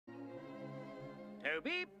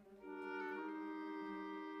Toby?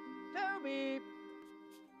 Toby?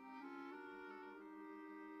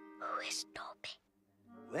 Who is Toby?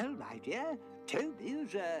 Well, my dear,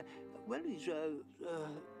 Toby's, well, he's,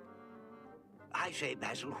 I say,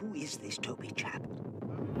 Basil, who is this Toby chap?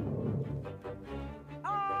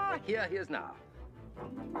 Ah, here he is now.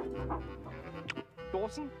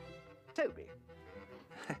 Dawson, Toby.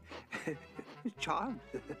 Charmed,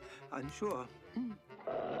 I'm sure.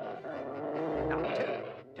 Now,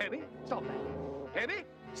 Toby, stop that. Toby,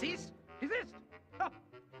 cease, desist. Stop.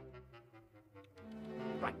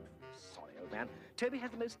 Right, sorry, old man. Toby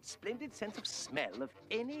has the most splendid sense of smell of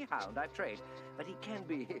any hound I've trained, but he can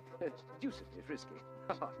be deucedly frisky.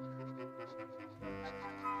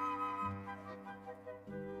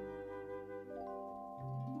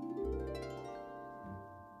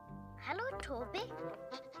 Hello, Toby.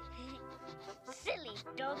 Silly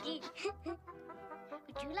doggy.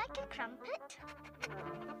 Would you like a crumpet?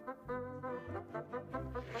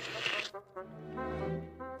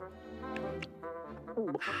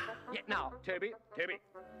 Yeah, now, Toby, the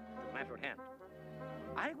matter at hand.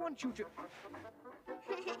 I want you to...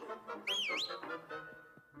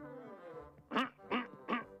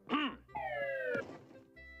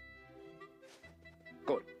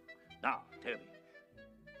 Good. Now,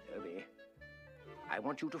 Toby, I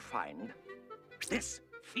want you to find this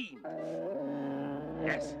fiend.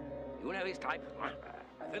 Yes, you know his type.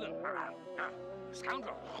 Villain,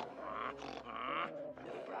 scoundrel.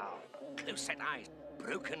 No brow, close-set eyes,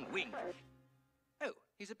 broken wing. Oh,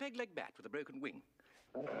 he's a peg-leg bat with a broken wing.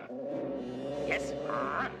 Yes,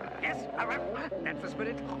 yes, that's the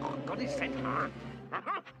spirit. Got his scent.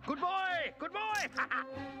 Good boy, good boy.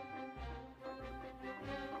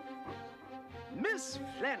 Miss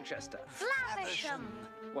Flanchester. Flavisham.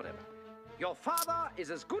 Whatever. Your father is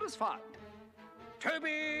as good as found.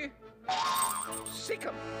 Toby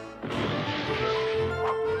Seacombe.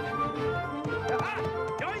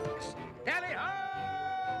 Yoinks! Tally-ho!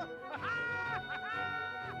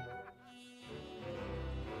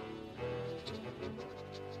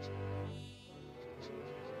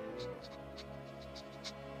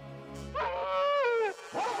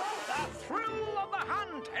 The thrill of the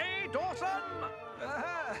hunt, eh, Dawson?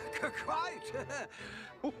 Quite.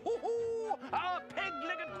 Our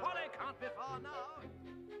peg-legged quarry can't be far now.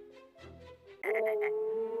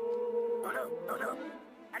 Oh no.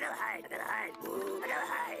 I gotta hide.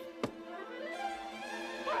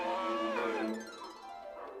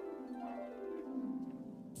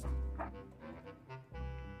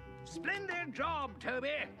 Splendid job,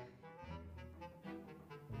 Toby.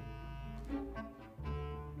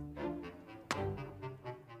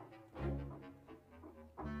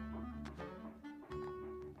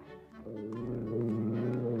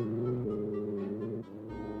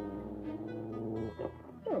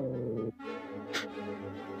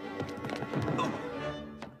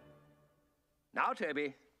 Now,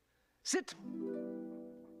 Toby, sit.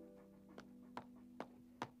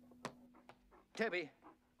 Toby,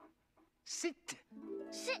 sit.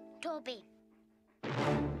 Sit, Toby.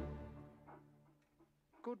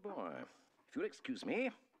 Good boy. If you'll excuse me.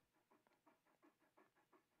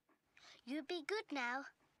 You be good now.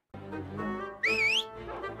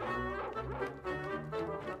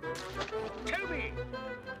 Toby!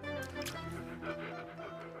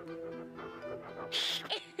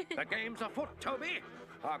 The game's afoot, Toby.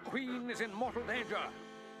 Our queen is in mortal danger.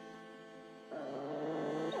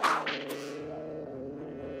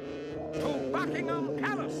 To Buckingham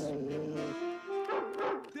Palace.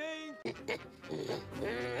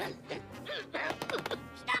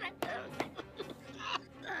 Stop it!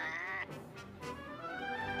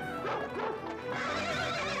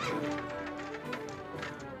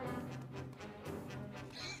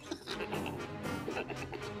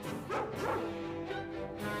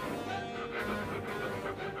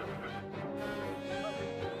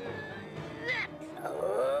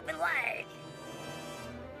 Open wide.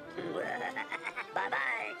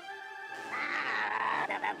 Bye-bye.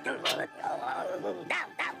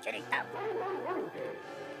 Down, Kitty, down.